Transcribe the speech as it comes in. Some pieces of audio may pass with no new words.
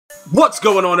What's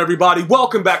going on, everybody?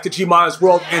 Welcome back to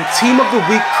GmiasWorld, and Team of the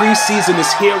Week preseason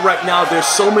is here right now. There's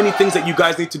so many things that you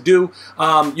guys need to do.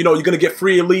 You're going to get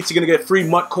free elites, you're going to get free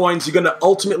MUTCOINS, you're going to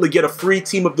ultimately get a free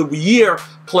Team of the Year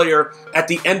player at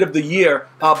the end of the year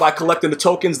by collecting the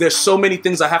tokens. There's so many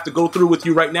things I have to go through with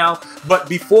you right now, but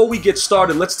before we get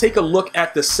started, let's take a look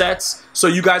at the sets so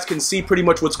you guys can see pretty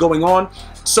much what's going on.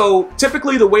 So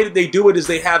typically the way that they do it is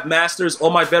they have masters. All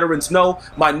my veterans know.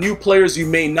 My new players you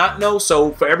may not know.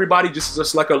 So for everybody,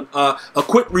 just like a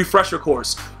quick refresher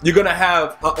course. You're going to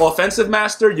have an offensive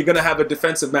master. You're going to have a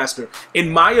defensive master. In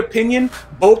my opinion,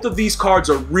 both of these cards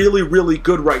are really, really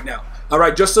good right now. All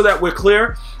right, just so that we're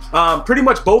clear, pretty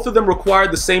much both of them require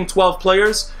the same 12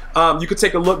 players. You could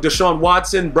take a look. Deshaun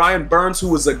Watson, Brian Burns, who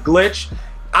was a glitch.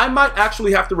 I might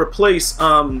actually have to replace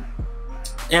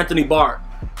Anthony Barr.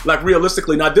 Like,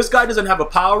 realistically, now this guy doesn't have a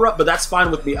power up, but that's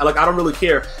fine with me. I don't really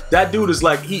care. That dude is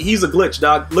like, he's a glitch,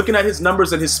 dog. Looking at his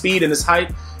numbers and his speed and his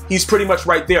height, he's pretty much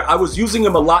right there. I was using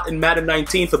him a lot in Madden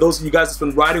 19. For those of you guys that's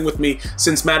been riding with me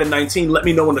since Madden 19, let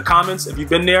me know in the comments if you've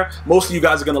been there. Most of you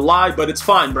guys are gonna lie, but it's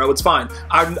fine, bro. It's fine.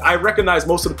 I recognize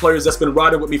most of the players that's been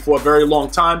riding with me for a very long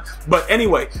time. But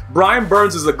anyway, Brian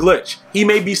Burns is a glitch. He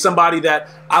may be somebody that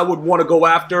I would want to go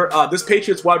after. This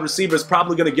Patriots wide receiver is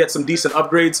probably going to get some decent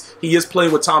upgrades. He is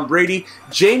playing with Tom Brady.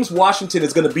 James Washington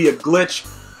is going to be a glitch,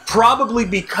 probably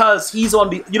because he's on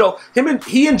the,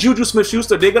 he and Juju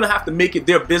Smith-Schuster, they're going to have to make it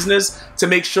their business to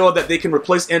make sure that they can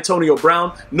replace Antonio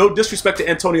Brown. No disrespect to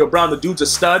Antonio Brown, the dude's a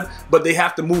stud, but they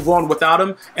have to move on without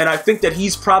him. And I think that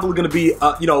he's probably going to be,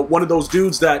 one of those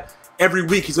dudes that every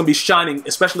week he's going to be shining,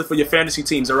 especially for your fantasy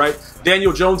teams, all right?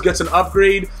 Daniel Jones gets an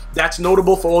upgrade. That's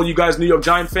notable for all you guys New York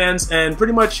Giant fans. And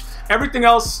pretty much everything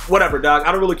else, whatever, dog.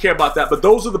 I don't really care about that. But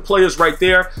those are the players right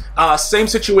there. Same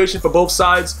situation for both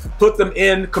sides. Put them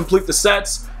in, complete the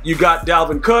sets. You got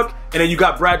Dalvin Cook, and then you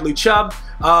got Bradley Chubb,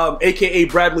 a.k.a.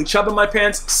 Bradley Chubb in my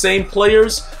pants. Same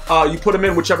players. You put them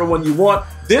in whichever one you want.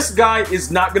 This guy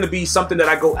is not going to be something that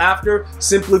I go after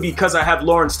simply because I have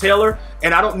Lawrence Taylor,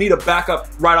 and I don't need a backup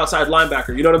right outside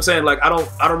linebacker. You know what I'm saying? Like, I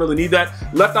don't really need that.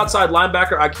 Left outside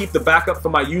linebacker, I keep the backup for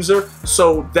my user,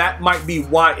 so that might be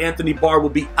why Anthony Barr will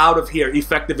be out of here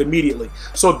effective immediately.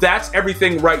 So that's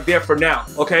everything right there for now,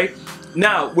 okay?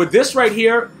 Now, with this right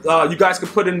here, you guys can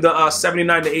put in the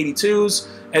 79 to 82s,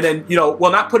 and then,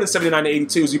 well, not put in 79 to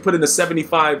 82s, you put in the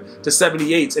 75 to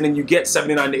 78s, and then you get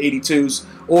 79 to 82s,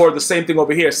 or the same thing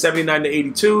over here, 79 to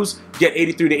 82s, get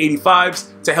 83 to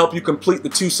 85s to help you complete the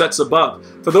two sets above.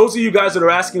 For those of you guys that are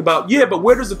asking about, yeah, but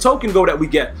where does the token go that we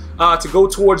get to go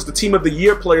towards the Team of the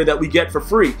Year player that we get for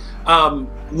free?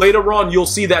 Later on, you'll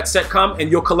see that set come,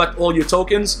 and you'll collect all your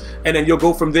tokens, and then you'll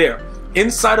go from there.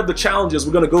 Inside of the challenges,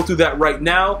 we're going to go through that right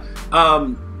now.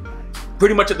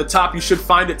 Pretty much at the top, you should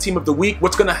find a Team of the Week.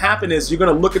 What's going to happen is you're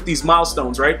going to look at these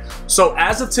milestones, right? So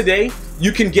as of today,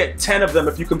 you can get 10 of them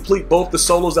if you complete both the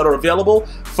solos that are available.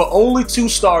 For only 2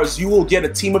 stars, you will get a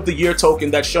Team of the Year token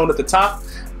that's shown at the top.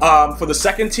 For the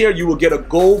second tier, you will get a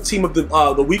gold Team of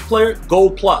the Week player,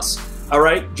 gold plus. All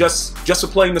right, just for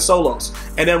playing the solos.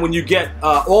 And then when you get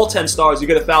all 10 stars, you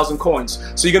get 1,000 coins.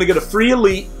 So you're gonna get a free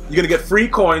elite, you're gonna get free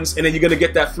coins, and then you're gonna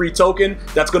get that free token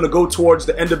that's gonna go towards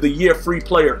the end of the year free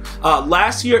player.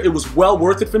 Last year, it was well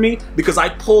worth it for me because I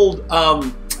pulled,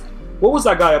 what was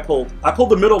that guy I pulled? I pulled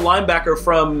the middle linebacker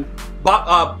from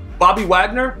Bobby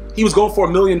Wagner. He was going for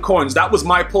 1 million coins. That was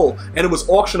my pull, and it was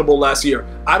auctionable last year.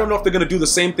 I don't know if they're going to do the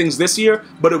same things this year,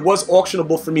 but it was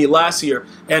auctionable for me last year,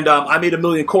 and I made 1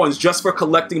 million coins just for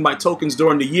collecting my tokens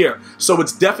during the year. So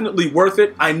it's definitely worth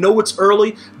it. I know it's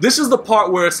early. This is the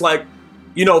part where it's like,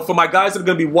 for my guys that are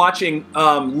going to be watching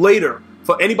later,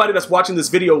 for anybody that's watching this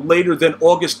video later than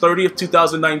August 30th,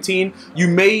 2019, you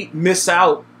may miss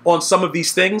out on some of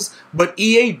these things, but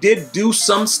EA did do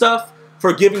some stuff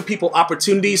for giving people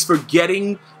opportunities for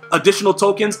getting additional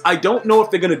tokens. I don't know if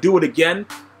they're going to do it again,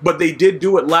 but they did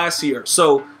do it last year.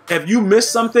 So if you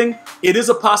missed something, it is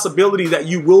a possibility that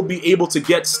you will be able to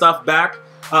get stuff back.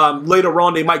 Later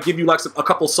on, they might give you like a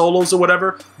couple solos or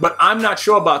whatever, but I'm not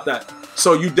sure about that.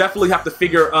 So you definitely have to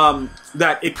figure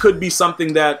that it could be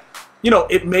something that,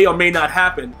 it may or may not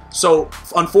happen. So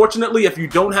unfortunately, if you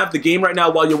don't have the game right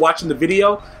now while you're watching the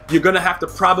video, you're going to have to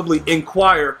probably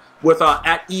inquire with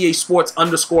at EA Sports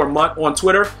 _MUT on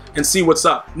Twitter and see what's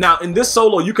up. Now, in this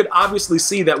solo, you can obviously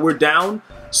see that we're down,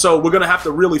 so we're going to have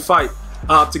to really fight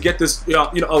to get this,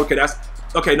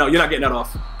 okay, no, you're not getting that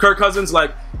off. Kirk Cousins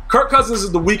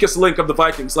is the weakest link of the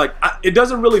Vikings. Like, it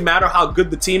doesn't really matter how good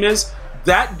the team is.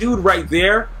 That dude right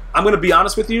there, I'm going to be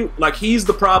honest with you, like, he's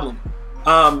the problem.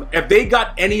 If they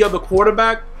got any other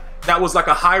quarterback that was like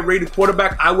a high-rated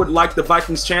quarterback, I would like the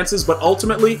Vikings' chances, but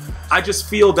ultimately, I just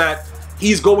feel that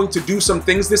he's going to do some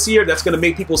things this year that's going to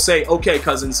make people say, okay,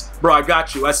 Cousins, bro, I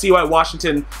got you. I see why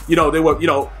Washington, you know, they were, you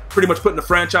know, pretty much putting the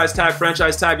franchise tag,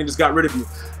 and just got rid of you.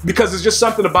 Because there's just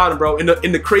something about him, bro.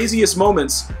 In the craziest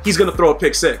moments, he's going to throw a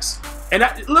pick six. And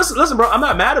listen, bro, I'm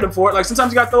not mad at him for it. Like,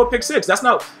 sometimes you got to throw a pick six.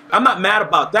 I'm not mad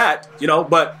about that, you know,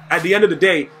 but at the end of the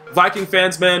day, Viking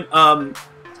fans, man,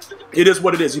 it is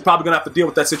what it is. You're probably going to have to deal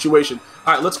with that situation.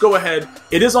 All right, let's go ahead.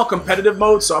 It is on competitive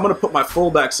mode, so I'm going to put my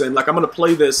fullbacks in. Like, I'm going to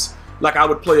play this like I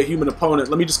would play a human opponent.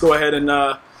 Let me just go ahead and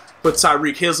put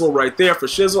Tyreek Hizzle right there for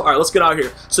Shizzle. All right, let's get out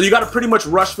here. So you got to pretty much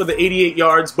rush for the 88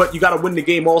 yards, but you got to win the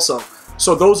game also.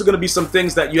 So those are going to be some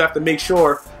things that you have to make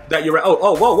sure that you're at.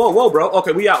 Oh, whoa, bro.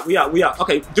 Okay, we out.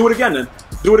 Okay, do it again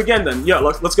then. Yeah,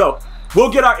 let's go.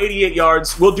 We'll get our 88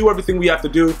 yards. We'll do everything we have to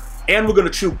do, and we're going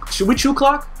to chew. Should we chew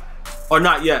clock? Or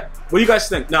not yet? What do you guys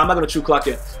think? No, I'm not going to chew clock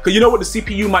yet. Because you know what the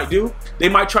CPU might do? They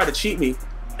might try to cheat me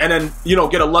and then, you know,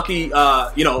 get a lucky,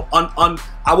 you know,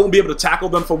 I won't be able to tackle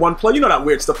them for one play. You know that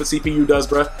weird stuff the CPU does,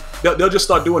 bro. They'll just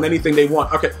start doing anything they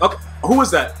want. Okay. Who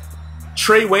is that?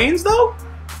 Trey Waynes, though?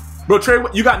 Bro, Trey,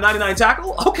 you got 99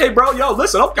 tackle? Okay, bro. Yo,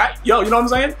 listen. Okay. Yo, you know what I'm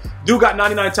saying? Dude got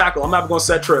 99 tackle. I'm not going to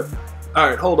set trip. All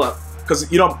right, hold up. Because,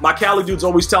 you know, my Cali dudes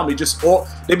always tell me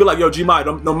they be like, yo,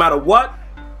 Gmi, no matter what,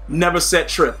 never set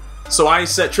trip. So I ain't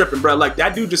set tripping, bro. Like,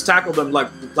 that dude just tackled him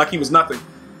like he was nothing.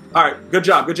 All right, good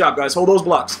job, guys. Hold those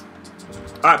blocks.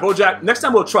 All right, Bojack, next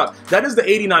time we'll truck. That is the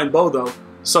 89 Bo, though.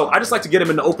 So I just like to get him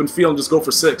in the open field and just go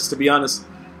for 6, to be honest.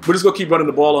 We're just going to keep running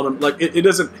the ball on him. Like, it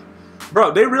doesn't...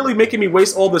 Bro, they're really making me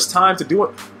waste all this time to do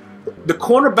it. The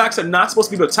cornerbacks are not supposed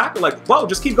to be able to tackle. Like, Bo,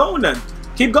 just keep going then.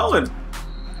 Keep going.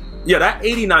 Yeah, that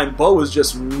 89 Bo is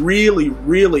just really,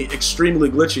 really extremely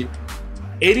glitchy.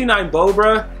 89 Bo,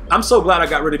 bruh. I'm so glad I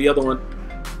got rid of the other one.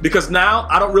 Because now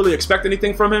I don't really expect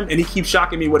anything from him, and he keeps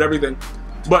shocking me with everything.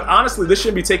 But honestly, this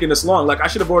shouldn't be taking this long. Like, I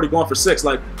should have already gone for 6,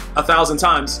 like, 1,000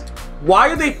 times. Why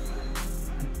are they...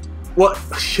 What?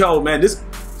 Yo, man, this...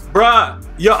 Bruh.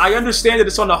 Yo, I understand that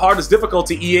it's on the hardest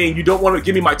difficulty, EA, and you don't want to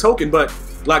give me my token, but,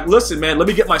 like, listen, man, let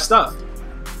me get my stuff.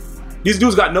 These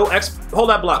dudes got no X... Hold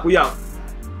that block. We out.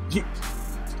 You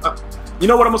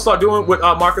know what I'm going to start doing with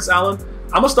Marcus Allen?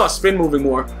 I'm going to start spin moving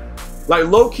more. Like,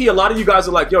 low-key, a lot of you guys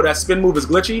are like, yo, that spin move is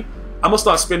glitchy. I'm going to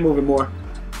start spin moving more.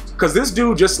 Because this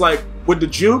dude just, like, with the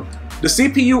juke, the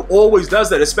CPU always does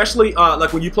that, especially,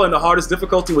 like, when you play in the hardest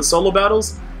difficulty with solo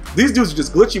battles. These dudes are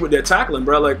just glitchy with their tackling,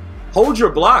 bro. Like, hold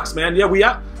your blocks, man. Yeah, we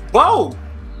out. Bo!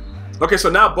 Okay, so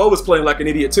now Bo is playing like an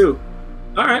idiot, too.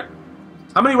 All right.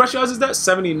 How many rush yards is that?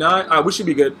 79? All right, we should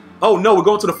be good. Oh, no, we're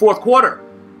going to the 4th quarter.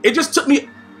 It just took me...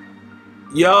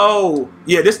 Yo,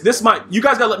 yeah, this might... You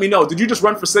guys gotta let me know. Did you just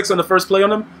run for 6 on the first play on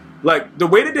them? Like, the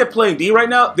way that they're playing D right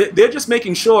now, they're just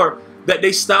making sure that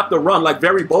they stop the run, like,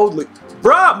 very boldly.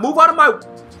 Bruh, move out of my...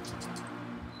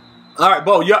 All right,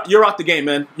 Bo, you're out the game,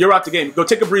 man. You're out the game. Go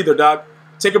take a breather, dog.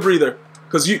 Take a breather.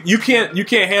 Because you can't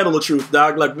handle the truth,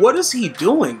 dog. Like, what is he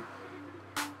doing?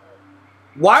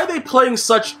 Why are they playing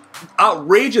such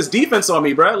outrageous defense on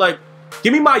me, bruh? Like,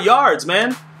 give me my yards,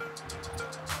 man.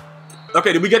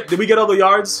 Okay, did we get all the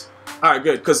yards? All right,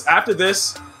 good. Because after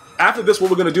this, what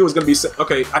we're gonna do is gonna be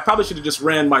okay. I probably should have just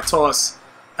ran my toss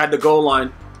at the goal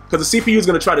line because the CPU is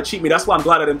gonna try to cheat me. That's why I'm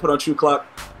glad I didn't put on true clock.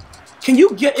 Can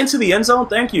you get into the end zone?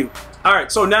 Thank you. All right,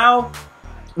 so now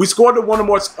we scored one or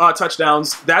more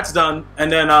touchdowns. That's done, and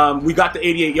then we got the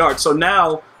 88 yards. So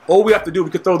now all we have to do, we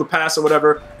could throw the pass or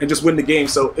whatever and just win the game.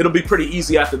 So it'll be pretty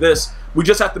easy after this. We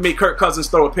just have to make Kirk Cousins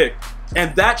throw a pick.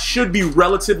 And that should be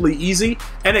relatively easy.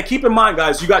 And then keep in mind,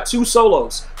 guys, you got 2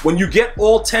 solos. When you get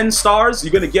all 10 stars,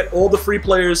 you're going to get all the free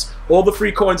players, all the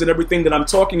free coins and everything that I'm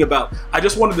talking about. I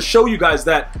just wanted to show you guys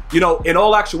that, you know, in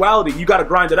all actuality, you got to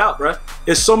grind it out, bruh.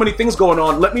 There's so many things going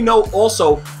on. Let me know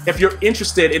also if you're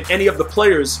interested in any of the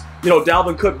players, you know,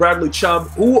 Dalvin Cook, Bradley Chubb.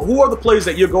 Who are the players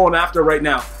that you're going after right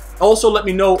now? Also, let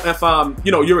me know if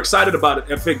you know, you're excited about it,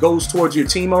 if it goes towards your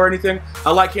team or anything.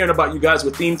 I like hearing about you guys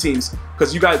with theme teams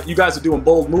because you guys are doing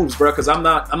bold moves, bro. Because I'm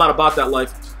not about that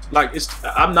life. Like,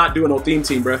 I'm not doing no theme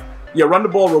team, bro. Yeah, run the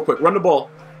ball real quick. Run the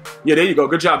ball. Yeah, there you go.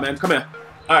 Good job, man. Come here.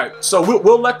 All right, so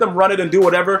we'll let them run it and do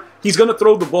whatever. He's gonna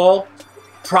throw the ball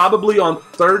probably on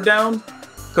 3rd down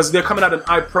because they're coming out in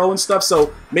iPro and stuff.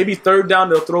 So maybe 3rd down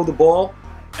they'll throw the ball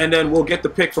and then we'll get the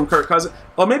pick from Kirk Cousins.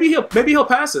 Or maybe he'll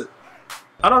pass it.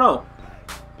 I don't know.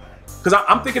 Because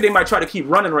I'm thinking they might try to keep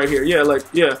running right here. Yeah, like,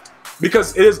 yeah.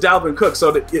 Because it is Dalvin Cook,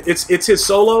 so it's his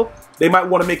solo. They might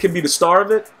want to make him be the star of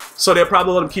it, so they'll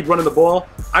probably let him keep running the ball.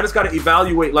 I just got to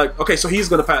evaluate, like, okay, so he's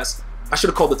going to pass. I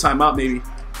should have called the timeout, maybe.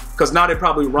 Because now they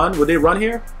probably run. Would they run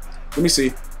here? Let me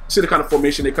see. See the kind of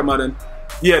formation they come out in.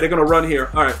 Yeah, they're going to run here.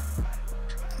 All right.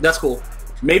 That's cool.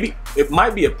 Maybe it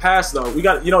might be a pass though. We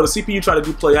got, you know, the CPU try to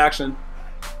do play action,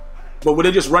 but would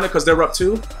they just run it because they're up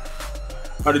 2?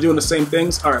 Are they doing the same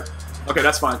things? All right. Okay,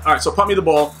 that's fine. All right, so pump me the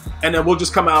ball, and then we'll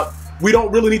just come out. We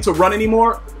don't really need to run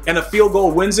anymore, and a field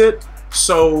goal wins it.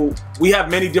 So we have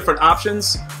many different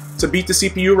options to beat the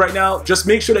CPU right now. Just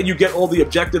make sure that you get all the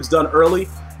objectives done early,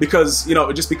 because, you know,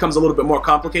 it just becomes a little bit more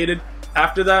complicated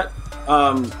after that.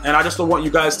 And I just don't want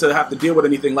you guys to have to deal with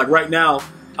anything. Like right now,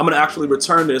 I'm going to actually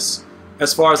return this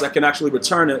as far as I can actually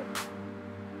return it.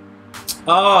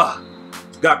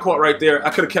 Got caught right there.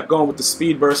 I could have kept going with the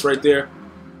speed burst right there.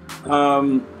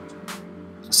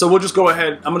 So we'll just go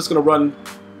ahead. I'm just going to run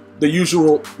the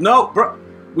usual. No, bro.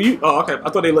 Will you? Oh, okay. I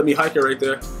thought they let me hike it right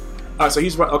there. All right, so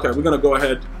he's right. Okay, we're going to go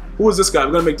ahead. Who is this guy?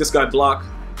 We're going to make this guy block.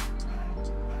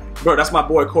 Bro, that's my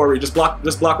boy Corey. Just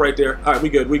block right there. All right, we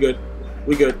good. We good.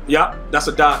 We good. Yeah, that's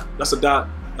a dot. That's a dot.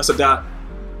 That's a dot.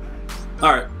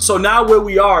 All right, so now where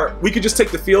we are, we could just take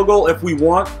the field goal if we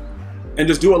want and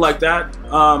just do it like that.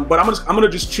 But I'm gonna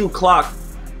just chew clock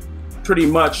pretty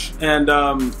much and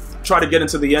try to get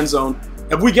into the end zone.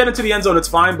 If we get into the end zone, it's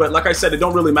fine. But like I said, it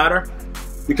don't really matter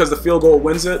because the field goal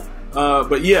wins it.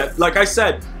 But yeah, like I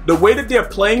said, the way that they're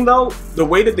playing though, the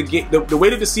way that the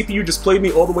CPU just played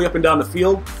me all the way up and down the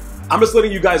field, I'm just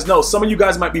letting you guys know. Some of you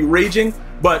guys might be raging,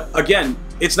 but again,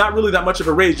 it's not really that much of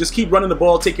a rage. Just keep running the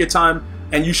ball, take your time,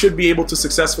 and you should be able to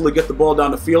successfully get the ball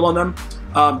down the field on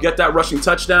them. Get that rushing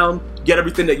touchdown, get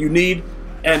everything that you need,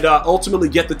 and ultimately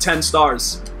get the 10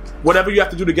 stars. Whatever you have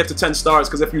to do to get to 10 stars,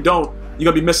 because if you don't, you're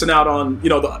gonna be missing out on, you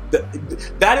know,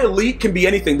 that elite can be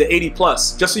anything, the 80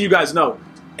 plus, just so you guys know.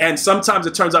 And sometimes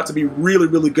it turns out to be really,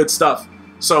 really good stuff.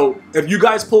 So if you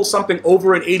guys pull something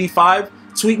over an 85,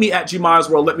 tweet me at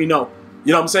GmiasWorld, let me know.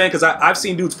 You know what I'm saying? Because I've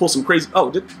seen dudes pull some crazy,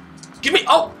 give me,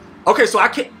 okay, so I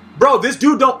can't, bro, this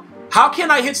dude don't, how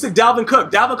can I hit stick Dalvin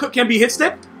Cook? Dalvin Cook can be hit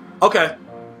stick? Okay,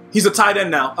 he's a tight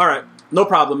end now. All right, no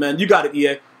problem, man. You got it,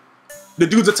 EA. The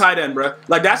dude's a tight end, bro.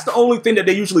 Like, that's the only thing that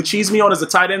they usually cheese me on is the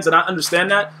tight ends, and I understand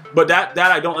that. But that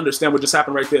I don't understand what just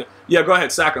happened right there. Yeah, go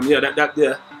ahead, sack him. Yeah,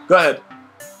 yeah. Go ahead.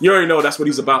 You already know that's what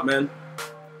he's about, man.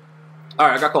 All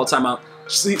right, I got called timeout.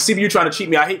 CPU trying to cheat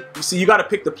me. I hate, see, you got to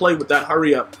pick the play with that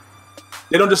hurry up.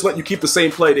 They don't just let you keep the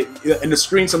same play. And the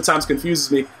screen sometimes confuses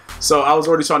me. So I was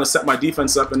already trying to set my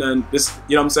defense up, and then this,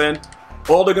 you know what I'm saying?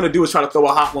 All they're going to do is try to throw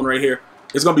a hot one right here.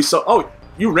 It's going to be so, oh,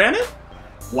 you ran it?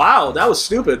 Wow, that was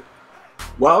stupid.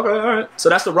 Well, okay, all right. So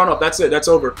that's the run-up. That's it. That's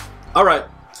over. All right.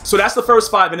 So that's the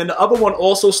first 5. And then the other one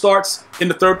also starts in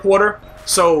the 3rd quarter.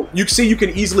 So you see you can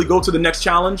easily go to the next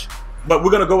challenge. But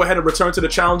we're going to go ahead and return to the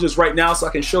challenges right now so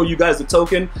I can show you guys the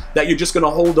token that you're just going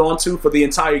to hold on to for the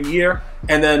entire year.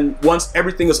 And then once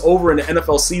everything is over and the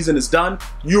NFL season is done,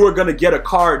 you are going to get a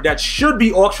card that should be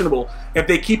auctionable if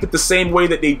they keep it the same way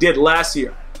that they did last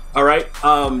year. All right.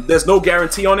 There's no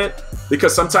guarantee on it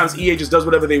because sometimes EA just does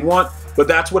whatever they want, but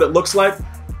that's what it looks like.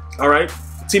 All right.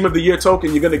 Team of the Year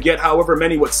token, you're going to get however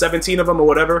many, 17 of them or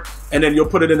whatever, and then you'll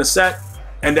put it in a set.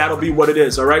 And that'll be what it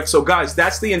is, all right? So, guys,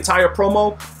 that's the entire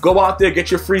promo. Go out there,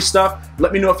 get your free stuff.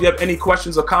 Let me know if you have any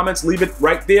questions or comments. Leave it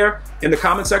right there in the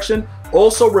comment section.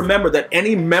 Also, remember that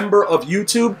any member of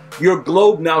YouTube, your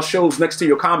globe now shows next to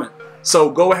your comment.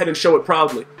 So go ahead and show it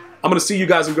proudly. I'm going to see you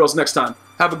guys and girls next time.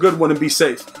 Have a good one and be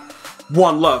safe.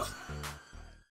 One love.